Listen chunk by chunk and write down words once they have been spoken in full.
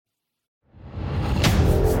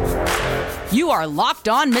You are Locked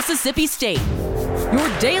On Mississippi State,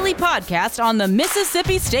 your daily podcast on the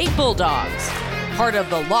Mississippi State Bulldogs, part of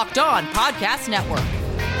the Locked On Podcast Network,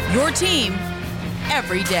 your team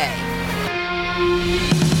every day.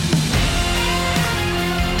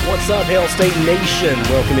 What's up, Hail State Nation?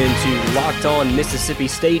 Welcome into Locked On Mississippi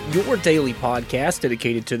State, your daily podcast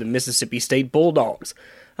dedicated to the Mississippi State Bulldogs.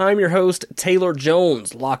 I'm your host, Taylor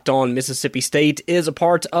Jones. Locked On Mississippi State is a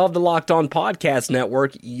part of the Locked On Podcast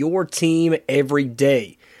Network, your team every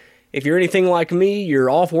day. If you're anything like me, you're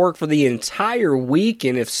off work for the entire week,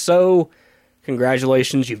 and if so,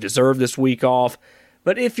 congratulations, you've deserved this week off.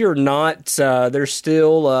 But if you're not, there's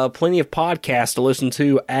still plenty of podcasts to listen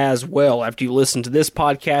to as well. After you listen to this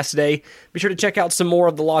podcast today, be sure to check out some more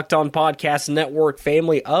of the Locked On Podcast Network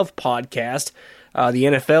family of podcasts. The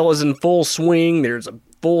NFL is in full swing. There's a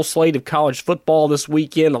full slate of college football this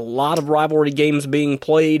weekend, a lot of rivalry games being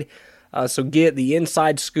played, so get the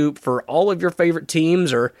inside scoop for all of your favorite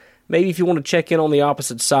teams, or maybe if you want to check in on the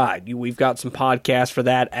opposite side, we've got some podcasts for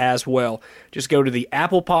that as well. Just go to the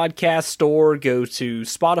Apple Podcast Store, go to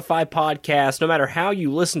Spotify Podcast, no matter how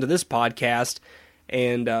you listen to this podcast,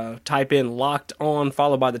 and type in Locked On,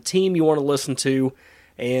 followed by the team you want to listen to,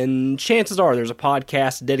 and chances are there's a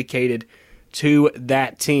podcast dedicated to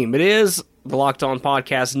that team. It is the Locked On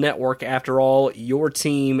Podcast Network, after all, your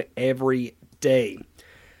team every day.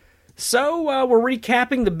 So, we're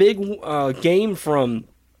recapping the big game from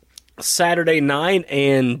Saturday night,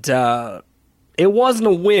 and it wasn't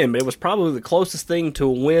a win, but it was probably the closest thing to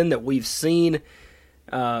a win that we've seen.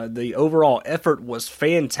 The overall effort was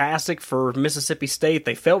fantastic for Mississippi State.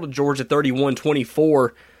 They fell to Georgia 31-24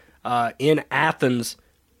 in Athens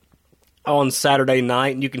on Saturday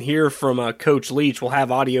night, and you can hear from Coach Leach. We'll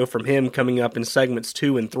have audio from him coming up in segments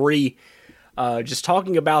 2 and 3, just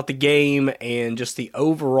talking about the game and just the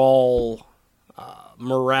overall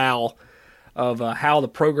morale of how the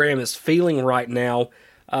program is feeling right now.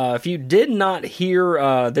 If you did not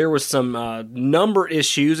hear, there was some number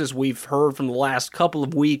issues, as we've heard from the last couple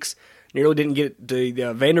of weeks. Nearly didn't get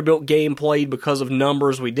the Vanderbilt game played because of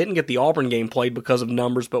numbers. We didn't get the Auburn game played because of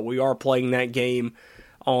numbers, but we are playing that game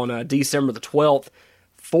on December the 12th.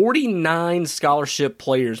 49 scholarship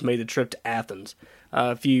players made the trip to Athens.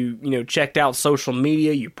 If you checked out social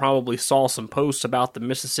media, you probably saw some posts about the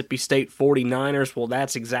Mississippi State 49ers. Well,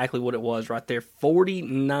 that's exactly what it was right there.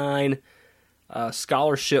 49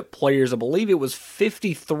 scholarship players. I believe it was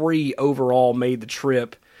 53 overall made the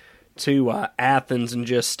trip to Athens, and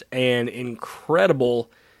just an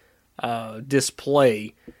incredible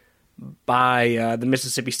display by the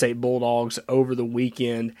Mississippi State Bulldogs over the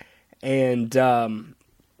weekend. And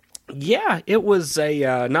it was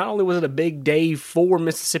not only was it a big day for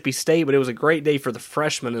Mississippi State, but it was a great day for the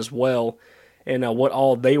freshmen as well, and what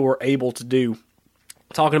all they were able to do.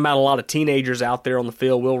 Talking about a lot of teenagers out there on the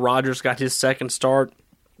field. Will Rogers got his second start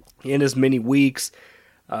in as many weeks.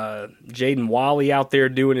 Jaden Walley out there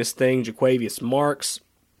doing his thing. Jaquavius Marks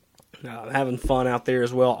having fun out there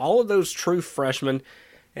as well. All of those true freshmen.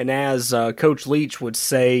 And as Coach Leach would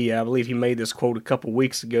say, I believe he made this quote a couple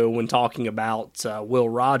weeks ago when talking about Will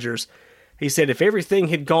Rogers. He said, if everything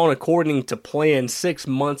had gone according to plan 6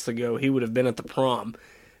 months ago, he would have been at the prom.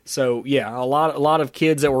 So, yeah, a lot of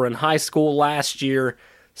kids that were in high school last year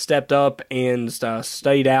stepped up and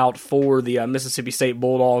stayed out for the Mississippi State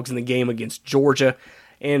Bulldogs in the game against Georgia.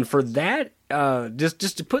 And for that,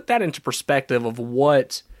 just to put that into perspective of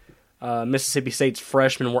what Mississippi State's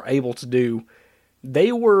freshmen were able to do,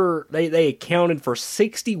 they accounted for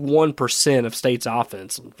 61% of State's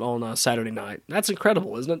offense on Saturday night. That's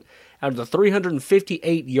incredible, isn't it? Out of the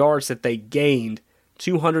 358 yards that they gained,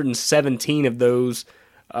 217 of those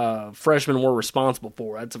freshmen were responsible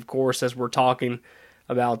for. That's, of course, as we're talking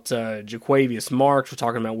about Jaquavius Marks, we're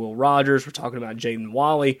talking about Will Rogers, we're talking about Jaden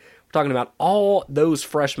Walley, we're talking about all those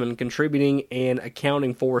freshmen contributing and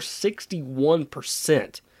accounting for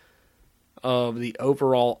 61% of the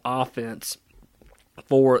overall offense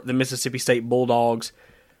for the Mississippi State Bulldogs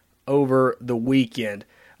over the weekend.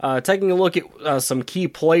 Taking a look at some key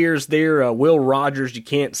players there, Will Rogers, you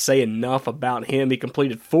can't say enough about him. He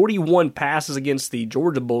completed 41 passes against the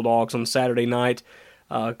Georgia Bulldogs on Saturday night,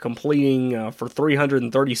 completing for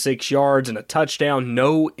 336 yards and a touchdown,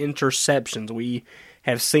 no interceptions. We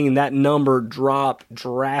have seen that number drop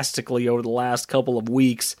drastically over the last couple of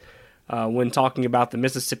weeks when talking about the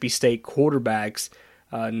Mississippi State quarterbacks.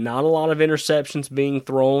 Not a lot of interceptions being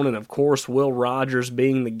thrown, and of course Will Rogers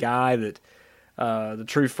being the guy that the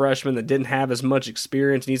true freshman that didn't have as much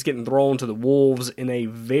experience, and he's getting thrown to the Wolves in a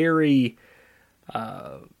very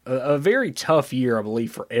tough year, I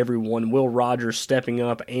believe, for everyone. Will Rogers stepping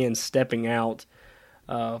up and stepping out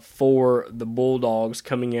for the Bulldogs,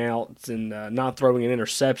 coming out and not throwing an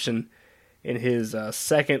interception in his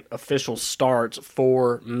second official start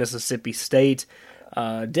for Mississippi State.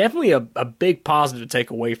 Definitely a big positive to take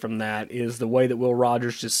away from that is the way that Will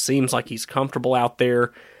Rogers just seems like he's comfortable out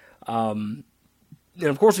there. And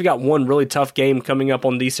of course, we got one really tough game coming up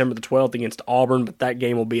on December the 12th against Auburn, but that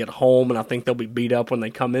game will be at home, and I think they'll be beat up when they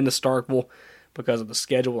come into Starkville because of the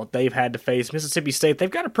schedule that they've had to face. Mississippi State, they've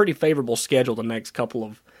got a pretty favorable schedule the next couple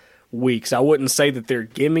of weeks. I wouldn't say that they're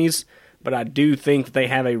gimmies, but I do think that they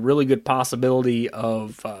have a really good possibility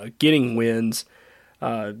of getting wins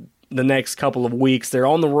the next couple of weeks. They're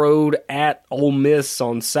on the road at Ole Miss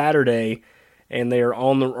on Saturday, and they're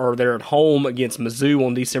at home against Mizzou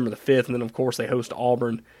on December the 5th, and then of course they host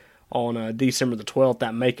Auburn on December the 12th.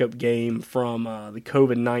 That makeup game from the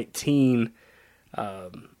COVID-19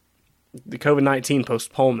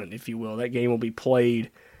 postponement, if you will. That game will be played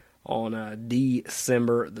on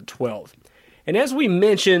December the 12th. And as we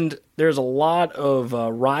mentioned, there's a lot of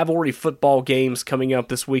rivalry football games coming up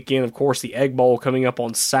this weekend. Of course, the Egg Bowl coming up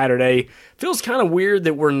on Saturday. Feels kind of weird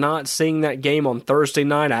that we're not seeing that game on Thursday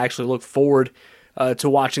night. I actually look forward to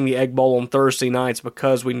watching the Egg Bowl on Thursday nights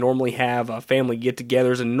because we normally have family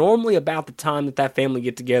get-togethers, and normally about the time that family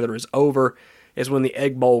get-together is over is when the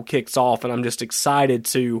Egg Bowl kicks off, and I'm just excited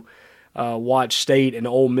to watch State and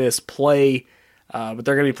Ole Miss play. But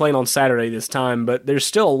they're going to be playing on Saturday this time. But there's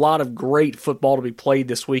still a lot of great football to be played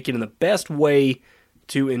this weekend, and the best way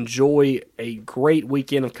to enjoy a great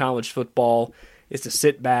weekend of college football is to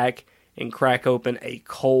sit back and crack open a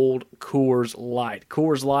cold Coors Light.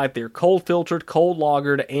 Coors Light, they're cold filtered, cold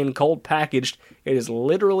lagered, and cold packaged. It is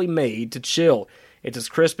literally made to chill. It's as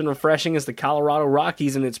crisp and refreshing as the Colorado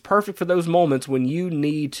Rockies, and it's perfect for those moments when you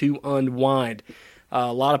need to unwind.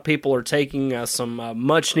 A lot of people are taking some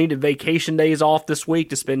much-needed vacation days off this week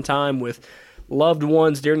to spend time with loved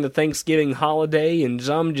ones during the Thanksgiving holiday, and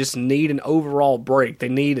some just need an overall break. They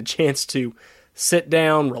need a chance to sit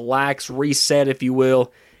down, relax, reset, if you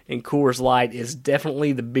will, and Coors Light is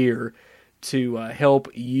definitely the beer to help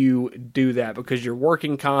you do that because you're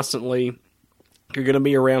working constantly. You're going to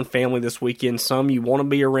be around family this weekend, some you want to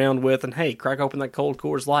be around with, and hey, crack open that cold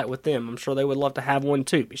Coors Light with them. I'm sure they would love to have one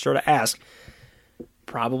too. Be sure to ask.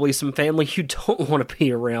 Probably some family you don't want to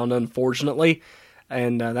be around, unfortunately,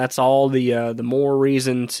 and that's all the more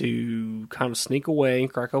reason to kind of sneak away,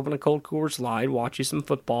 crack open a cold Coors Light, watch you some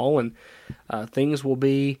football, and things will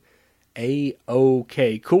be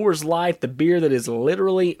A-OK. Coors Light, the beer that is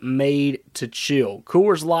literally made to chill.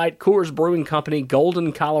 Coors Light, Coors Brewing Company,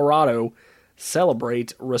 Golden, Colorado.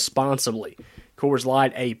 Celebrate responsibly. Coors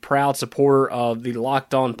Light, a proud supporter of the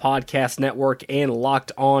Locked On Podcast Network and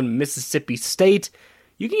Locked On Mississippi State.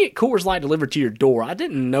 You can get Coors Light delivered to your door. I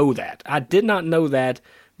didn't know that. I did not know that,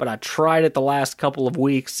 but I tried it the last couple of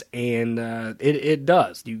weeks, and it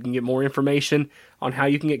does. You can get more information on how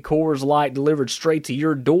you can get Coors Light delivered straight to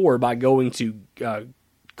your door by going to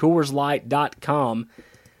CoorsLight.com.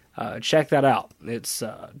 Check that out. It's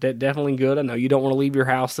definitely good. I know you don't want to leave your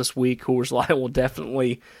house this week. Coors Light will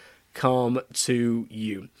definitely come to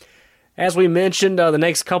you. As we mentioned, the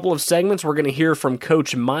next couple of segments, we're going to hear from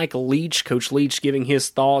Coach Mike Leach. Coach Leach giving his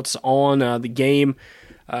thoughts on the game.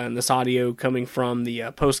 And this audio coming from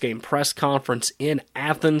the post-game press conference in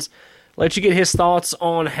Athens. Let you get his thoughts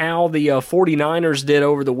on how the 49ers did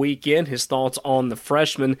over the weekend. His thoughts on the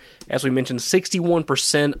freshmen. As we mentioned,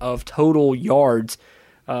 61% of total yards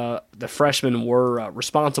the freshmen were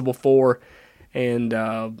responsible for. And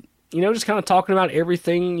just kind of talking about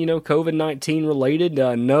everything, COVID-19 related.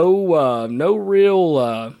 No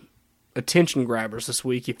real attention grabbers this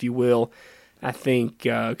week, if you will. I think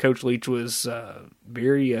Coach Leach was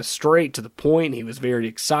very straight to the point. He was very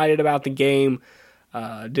excited about the game.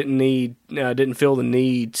 Didn't feel the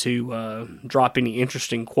need to drop any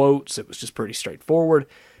interesting quotes. It was just pretty straightforward.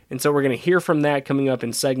 And so we're going to hear from that coming up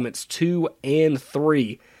in segments 2 and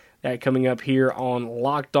 3. That coming up here on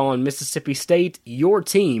Locked On Mississippi State, your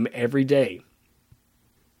team every day.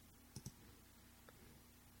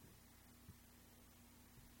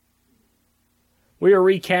 We are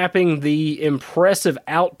recapping the impressive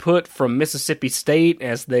output from Mississippi State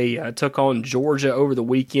as they took on Georgia over the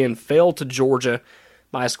weekend, fell to Georgia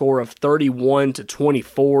by a score of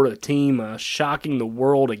 31-24. The team shocking the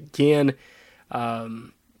world again.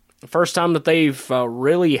 First time that they've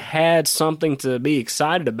really had something to be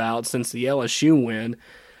excited about since the LSU win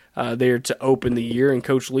there to open the year, and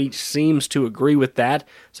Coach Leach seems to agree with that.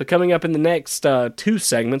 So coming up in the next 2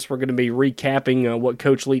 segments, we're going to be recapping what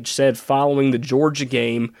Coach Leach said following the Georgia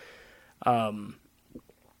game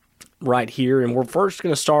right here. And we're first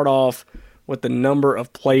going to start off with the number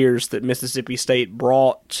of players that Mississippi State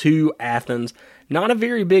brought to Athens. Not a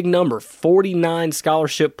very big number, 49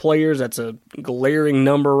 scholarship players. That's a glaring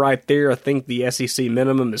number right there. I think the SEC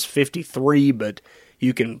minimum is 53, but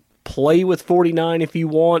you can play with 49 if you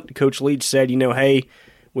want. Coach Leach said, hey,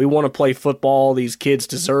 we want to play football. These kids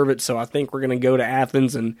deserve it, so I think we're going to go to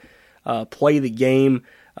Athens and play the game.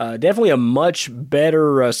 Definitely a much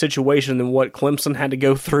better situation than what Clemson had to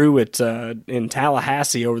go through in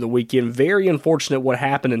Tallahassee over the weekend. Very unfortunate what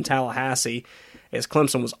happened in Tallahassee, as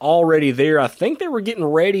Clemson was already there. I think they were getting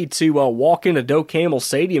ready to walk into Doak Campbell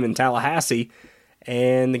Stadium in Tallahassee,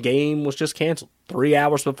 and the game was just canceled 3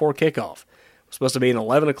 hours before kickoff. It was supposed to be an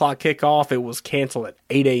 11 o'clock kickoff. It was canceled at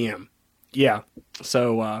 8 a.m. Yeah,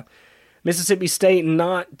 so Mississippi State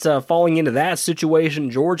not falling into that situation,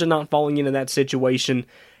 Georgia not falling into that situation,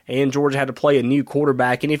 and Georgia had to play a new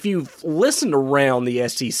quarterback. And if you've listened around the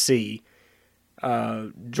SEC,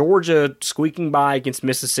 Georgia squeaking by against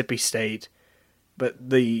Mississippi State, but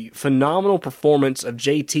the phenomenal performance of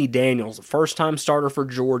JT Daniels, a first-time starter for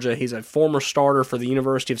Georgia. He's a former starter for the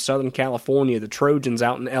University of Southern California, the Trojans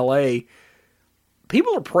out in L.A.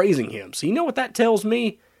 People are praising him. So you know what that tells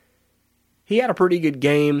me? He had a pretty good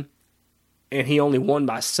game, and he only won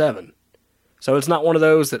by 7. So it's not one of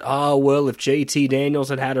those that, if JT Daniels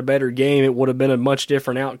had had a better game, it would have been a much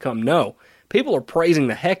different outcome. No. People are praising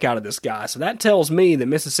the heck out of this guy. So that tells me that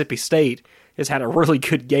Mississippi State has had a really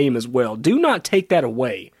good game as well. Do not take that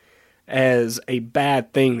away as a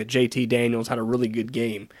bad thing that JT Daniels had a really good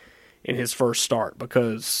game in his first start,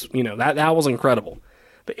 because, that was incredible.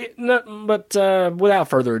 But without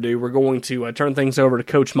further ado, we're going to turn things over to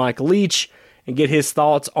Coach Mike Leach and get his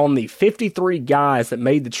thoughts on the 53 guys that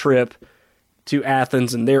made the trip to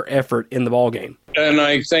Athens and their effort in the ballgame. And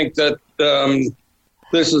I think that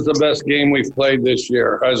this is the best game we've played this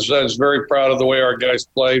year. I was very proud of the way our guys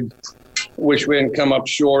played. Wish we didn't come up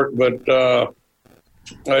short, but I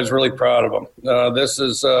was really proud of them. This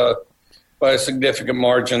is, by a significant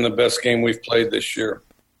margin, the best game we've played this year.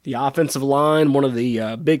 The offensive line, one of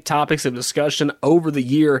the big topics of discussion over the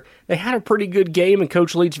year. They had a pretty good game, and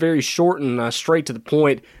Coach Leach very short and straight to the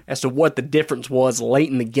point as to what the difference was late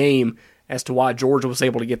in the game as to why Georgia was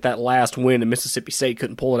able to get that last win and Mississippi State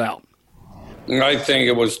couldn't pull it out. I think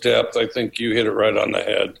it was depth. I think you hit it right on the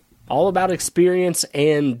head. All about experience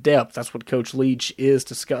and depth. That's what Coach Leach is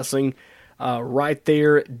discussing right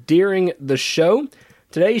there during the show.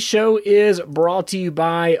 Today's show is brought to you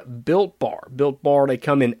by Built Bar. Built Bar, they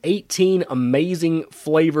come in 18 amazing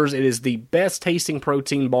flavors. It is the best tasting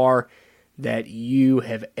protein bar that you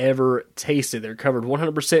have ever tasted. They're covered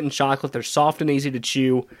 100% in chocolate. They're soft and easy to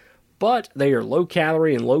chew, but they are low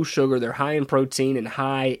calorie and low sugar. They're high in protein and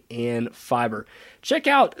high in fiber. Check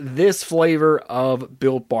out this flavor of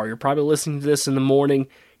Built Bar. You're probably listening to this in the morning.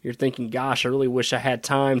 You're thinking, gosh, I really wish I had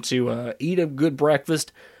time to eat a good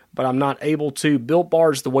breakfast, but I'm not able to. Built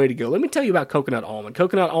Bar is the way to go. Let me tell you about Coconut Almond.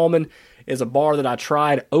 Coconut Almond is a bar that I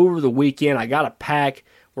tried over the weekend. I got a pack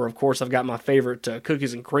where, of course, I've got my favorite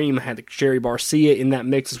cookies and cream. I had the Cherry Barcia in that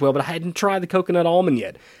mix as well, but I hadn't tried the Coconut Almond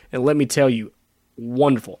yet. And let me tell you,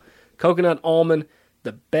 wonderful. Coconut Almond,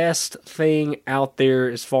 the best thing out there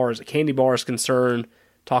as far as a candy bar is concerned,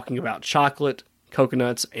 talking about chocolate,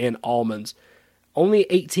 coconuts, and almonds. Only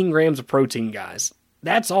 18 grams of protein, guys.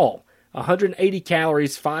 That's all. 180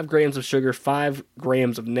 calories, 5 grams of sugar, 5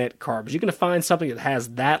 grams of net carbs. You're going to find something that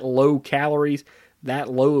has that low calories, that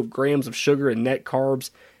low of grams of sugar and net carbs,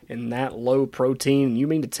 and that low protein. And you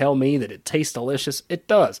mean to tell me that it tastes delicious? It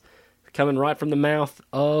does. Coming right from the mouth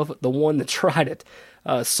of the one that tried it.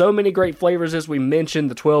 So many great flavors, as we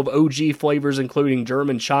mentioned. The 12 OG flavors, including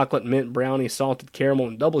German chocolate, mint brownie, salted caramel,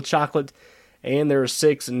 and double chocolate. And there are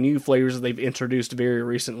 6 new flavors that they've introduced very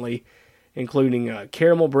recently, including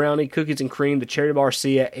caramel brownie, cookies and cream, the cherry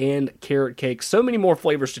barcia, and carrot cake. So many more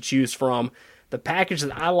flavors to choose from. The package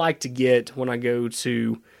that I like to get when I go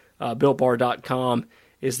to BuiltBar.com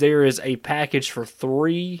is there is a package for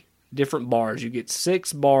 3 different bars. You get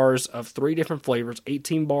 6 bars of 3 different flavors,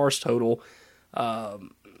 18 bars total.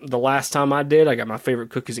 The last time I did, I got my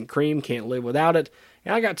favorite cookies and cream, can't live without it.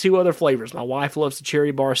 And I got 2 other flavors. My wife loves the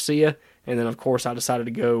cherry barcia, and then, of course, I decided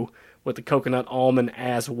to go with the coconut almond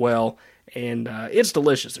as well. And it's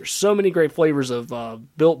delicious. There's so many great flavors of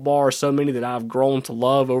Built Bar, so many that I've grown to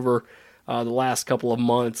love over the last couple of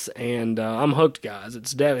months. And I'm hooked, guys.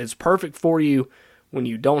 It's perfect for you when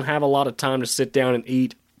you don't have a lot of time to sit down and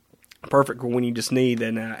eat. Perfect for when you just need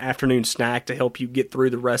an afternoon snack to help you get through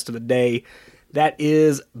the rest of the day. That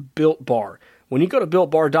is Built Bar. When you go to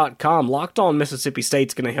BuiltBar.com, Locked On Mississippi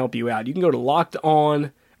State's going to help you out. You can go to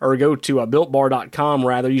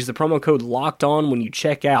BuiltBar.com, use the promo code Locked On when you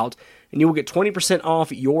check out, and you will get 20%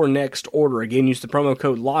 off your next order. Again, use the promo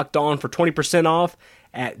code LOCKEDON for 20% off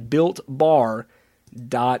at BuiltBar.com.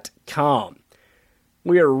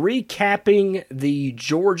 We are recapping the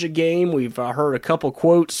Georgia game. We've heard a couple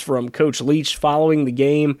quotes from Coach Leach following the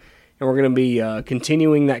game, and we're going to be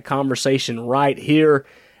continuing that conversation right here.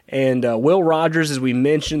 And Will Rogers, as we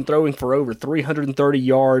mentioned, throwing for over 330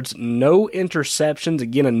 yards, no interceptions.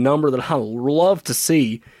 Again, a number that I love to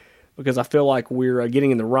see because I feel like we're getting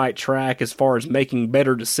in the right track as far as making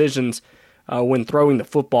better decisions when throwing the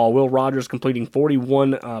football. Will Rogers completing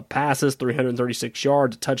 41 passes, 336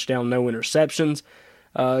 yards, a touchdown, no interceptions.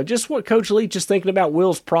 Just what Coach Leach is thinking about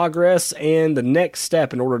Will's progress and the next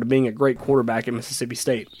step in order to being a great quarterback at Mississippi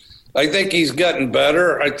State. I think he's gotten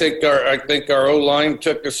better. I think our O-line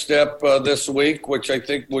took a step this week, which I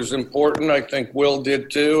think was important. I think Will did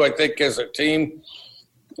too. I think as a team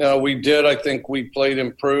we did. I think we played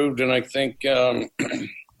improved, and I think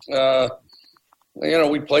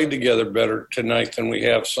we played together better tonight than we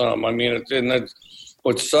have some. I mean,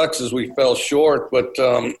 what sucks is we fell short, but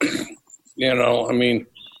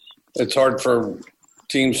it's hard for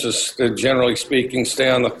teams to, generally speaking, stay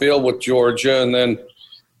on the field with Georgia. And then,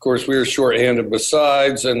 of course, we were shorthanded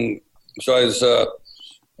besides. And so I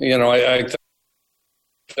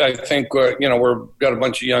think we've got a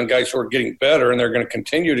bunch of young guys who are getting better, and they're going to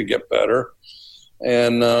continue to get better.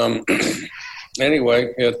 And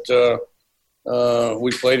anyway,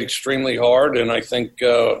 we played extremely hard, and I think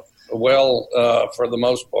for the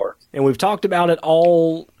most part. And we've talked about it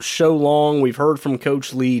all show long. We've heard from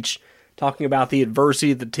Coach Leach talking about the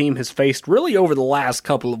adversity the team has faced really over the last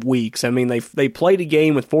couple of weeks. I mean, they played a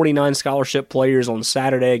game with 49 scholarship players on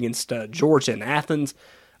Saturday against Georgia and Athens.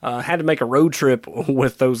 Had to make a road trip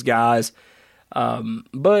with those guys.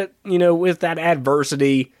 But, with that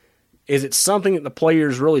adversity, is it something that the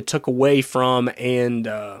players really took away from and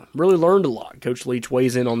really learned a lot? Coach Leach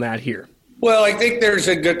weighs in on that here. Well, I think there's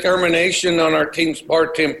a determination on our team's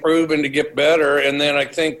part to improve and to get better. And then I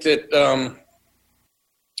think that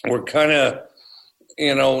we're kind of,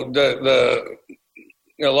 a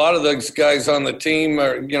lot of those guys on the team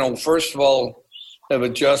are, first of all, have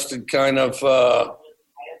adjusted kind of the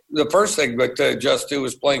first thing to adjust to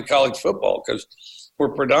was playing college football because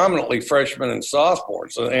we're predominantly freshmen and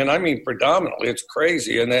sophomores. And I mean predominantly. It's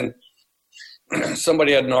crazy. And then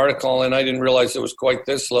somebody had an article, and I didn't realize it was quite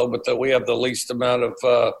this low, but that we have the least amount of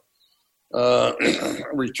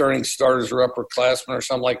returning starters or upperclassmen or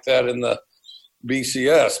something like that in the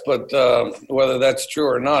BCS. But whether that's true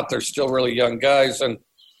or not, they're still really young guys. And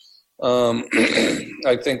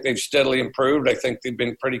I think they've steadily improved. I think they've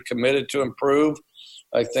been pretty committed to improve.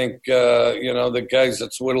 I think, the guys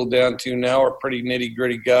that's whittled down to now are pretty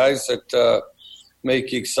nitty-gritty guys that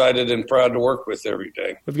make you excited and proud to work with every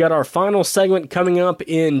day. We've got our final segment coming up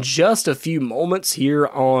in just a few moments here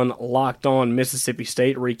on Locked On Mississippi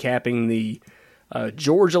State, recapping the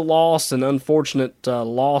Georgia loss, an unfortunate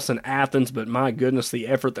loss in Athens, but my goodness, the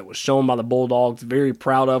effort that was shown by the Bulldogs, very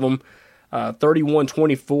proud of them.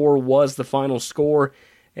 31-24 was the final score,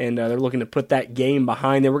 and they're looking to put that game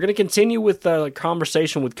behind them. We're going to continue with a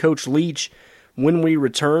conversation with Coach Leach when we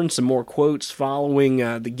return, some more quotes following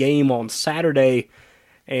the game on Saturday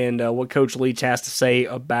and what Coach Leach has to say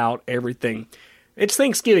about everything. It's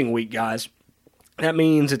Thanksgiving week, guys. That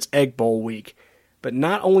means it's Egg Bowl week. But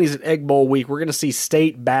not only is it Egg Bowl week, we're going to see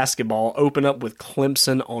state basketball open up with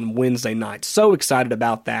Clemson on Wednesday night. So excited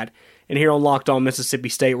about that. And here on Locked On Mississippi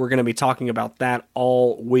State, we're going to be talking about that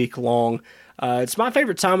all week long. It's my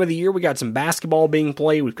favorite time of the year. We got some basketball being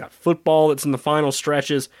played. We've got football that's in the final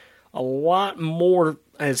stretches. A lot more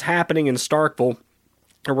is happening in Starkville,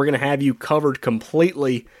 and we're going to have you covered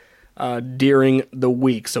completely during the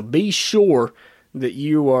week. So be sure that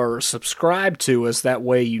you are subscribed to us. That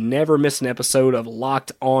way you never miss an episode of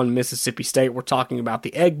Locked On Mississippi State. We're talking about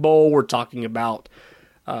the Egg Bowl. We're talking about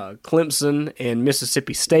Clemson and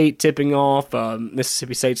Mississippi State tipping off.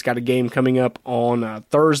 Mississippi State's got a game coming up on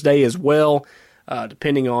Thursday as well,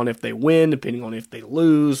 depending on if they win, depending on if they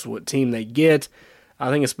lose, what team they get. I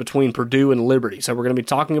think it's between Purdue and Liberty. So we're going to be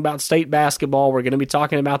talking about state basketball. We're going to be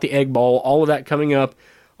talking about the Egg Bowl. All of that coming up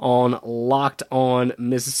on Locked On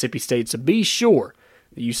Mississippi State. So be sure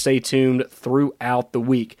that you stay tuned throughout the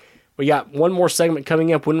week. We got one more segment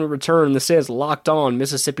coming up when we return. This is Locked On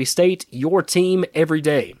Mississippi State, your team every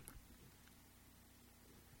day.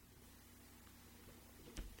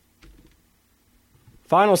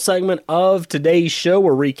 Final segment of today's show.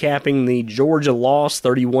 We're recapping the Georgia loss,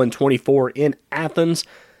 31-24 in Athens.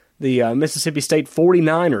 The Mississippi State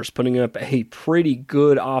 49ers putting up a pretty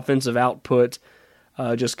good offensive output,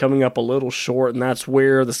 just coming up a little short, and that's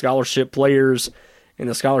where the scholarship players and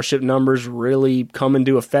the scholarship numbers really come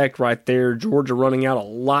into effect right there. Georgia running out a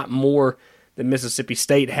lot more than Mississippi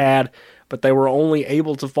State had, but they were only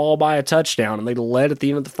able to fall by a touchdown, and they led at the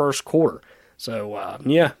end of the first quarter. So,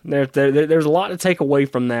 there's a lot to take away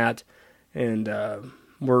from that, and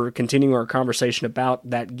we're continuing our conversation about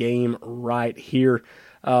that game right here.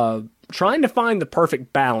 Trying to find the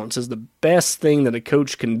perfect balance is the best thing that a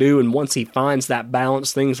coach can do, and once he finds that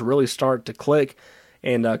balance, things really start to click.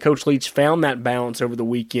 And Coach Leach found that balance over the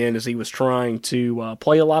weekend as he was trying to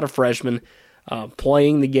play a lot of freshmen,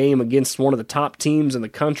 playing the game against one of the top teams in the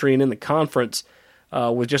country and in the conference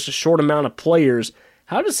with just a short amount of players.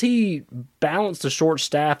 How does he balance the short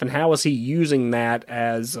staff, and how is he using that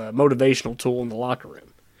as a motivational tool in the locker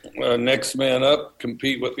room? Next man up,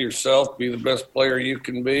 compete with yourself, be the best player you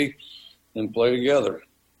can be, and play together.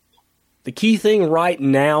 The key thing right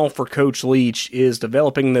now for Coach Leach is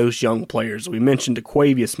developing those young players. We mentioned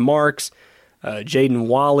Aquavius Marks, Jaden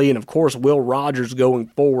Wally, and of course Will Rogers going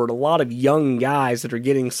forward. A lot of young guys that are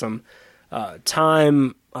getting some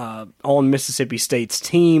time on Mississippi State's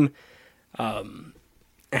team.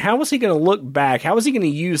 How is he going to look back? How is he going to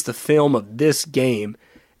use the film of this game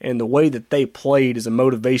and the way that they played as a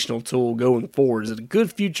motivational tool going forward? Is it a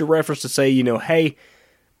good future reference to say, hey,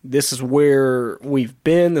 this is where we've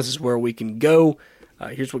been, this is where we can go?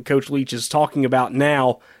 Here's what Coach Leach is talking about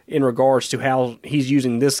now in regards to how he's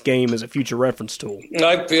using this game as a future reference tool.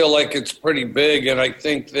 I feel like it's pretty big, and I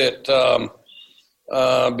think that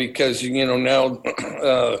because, now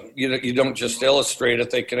you don't just illustrate it,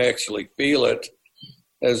 they can actually feel it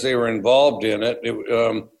as they were involved in it.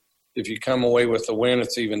 If you come away with a win,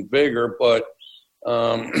 it's even bigger. But,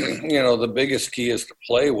 the biggest key is to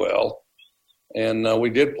play well. And we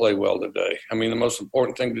did play well today. I mean, the most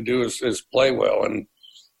important thing to do is play well. And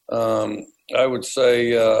I would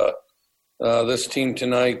say this team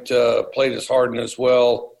tonight played as hard and as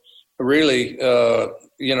well, really,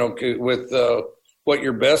 with what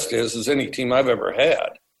your best is any team I've ever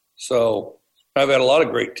had. So I've had a lot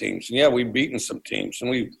of great teams. And, yeah, we've beaten some teams. And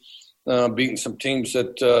we've beaten some teams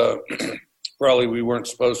that probably we weren't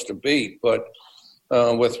supposed to beat. But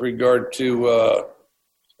with regard to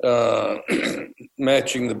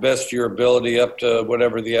matching the best of your ability up to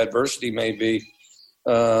whatever the adversity may be,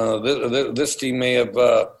 this team may have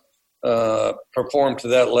performed to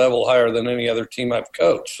that level higher than any other team I've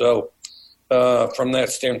coached. So from that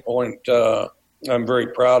standpoint, I'm very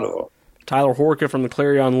proud of them. Tyler Horka from the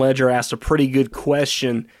Clarion Ledger asked a pretty good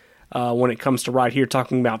question when it comes to right here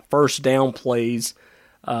talking about first down plays.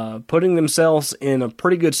 Putting themselves in a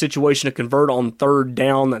pretty good situation to convert on third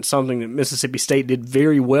down. That's something that Mississippi State did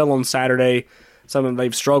very well on Saturday, something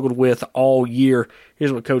they've struggled with all year.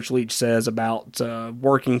 Here's what Coach Leach says about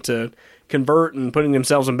working to convert and putting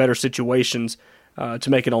themselves in better situations to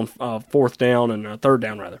make it on fourth down and third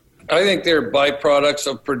down, rather. I think they're byproducts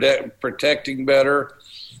of protecting better,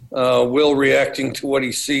 Will reacting to what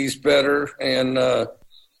he sees better, and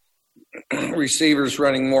receivers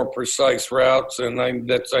running more precise routes, and I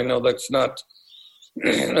know that's not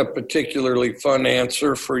a particularly fun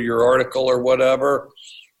answer for your article or whatever,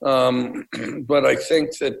 but I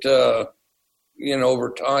think that over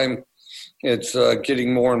time it's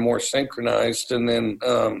getting more and more synchronized, and then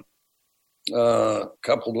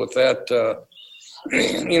coupled with that,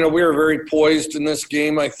 we were very poised in this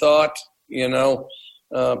game. I thought,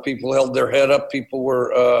 people held their head up, people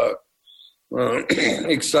were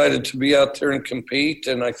excited to be out there and compete,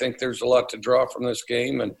 and I think there's a lot to draw from this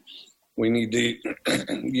game, and we need to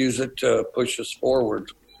use it to push us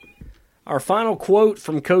forward. Our final quote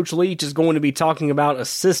from Coach Leach is going to be talking about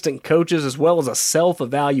assistant coaches as well as a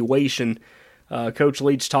self-evaluation. Coach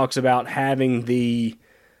Leach talks about having his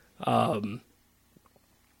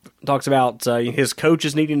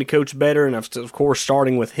coaches needing to coach better, and of course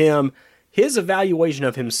starting with him, his evaluation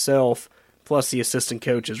of himself plus the assistant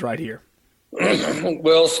coaches right here.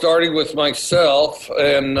 Well, starting with myself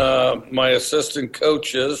and my assistant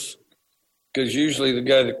coaches, because usually the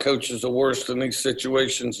guy that coaches the worst in these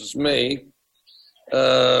situations is me.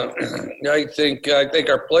 I think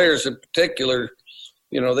our players in particular,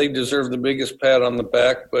 they deserve the biggest pat on the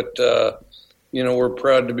back, but we're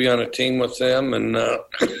proud to be on a team with them and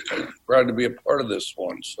proud to be a part of this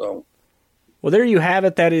one. So, well, there you have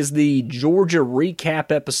it. That is the Georgia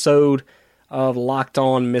recap episode of Locked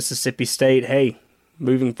On Mississippi State. Hey,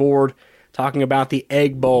 moving forward, talking about the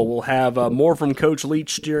Egg Bowl. We'll have more from Coach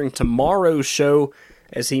Leach during tomorrow's show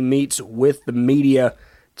as he meets with the media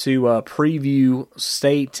to preview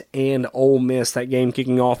State and Ole Miss. That game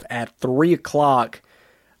kicking off at 3 o'clock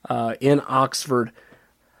in Oxford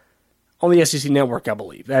on the SEC Network, I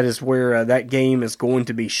believe. That is where that game is going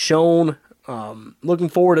to be shown. looking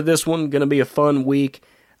forward to this one. Going to be a fun week.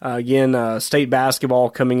 Again, state basketball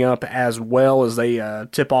coming up as well as they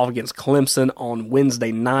tip off against Clemson on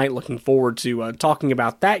Wednesday night. Looking forward to talking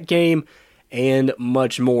about that game and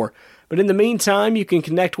much more. But in the meantime, you can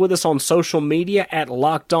connect with us on social media at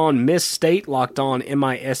Locked On Miss State, Locked On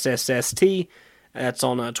MISSST. That's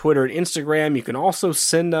on Twitter and Instagram. You can also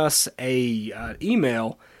send us a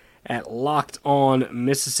email at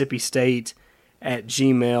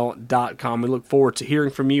lockedonmississippistate@gmail.com. We look forward to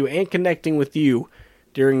hearing from you and connecting with you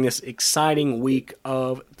during this exciting week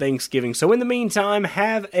of Thanksgiving. So in the meantime,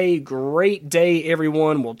 have a great day,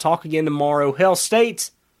 everyone. We'll talk again tomorrow. Hail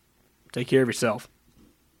State, take care of yourself.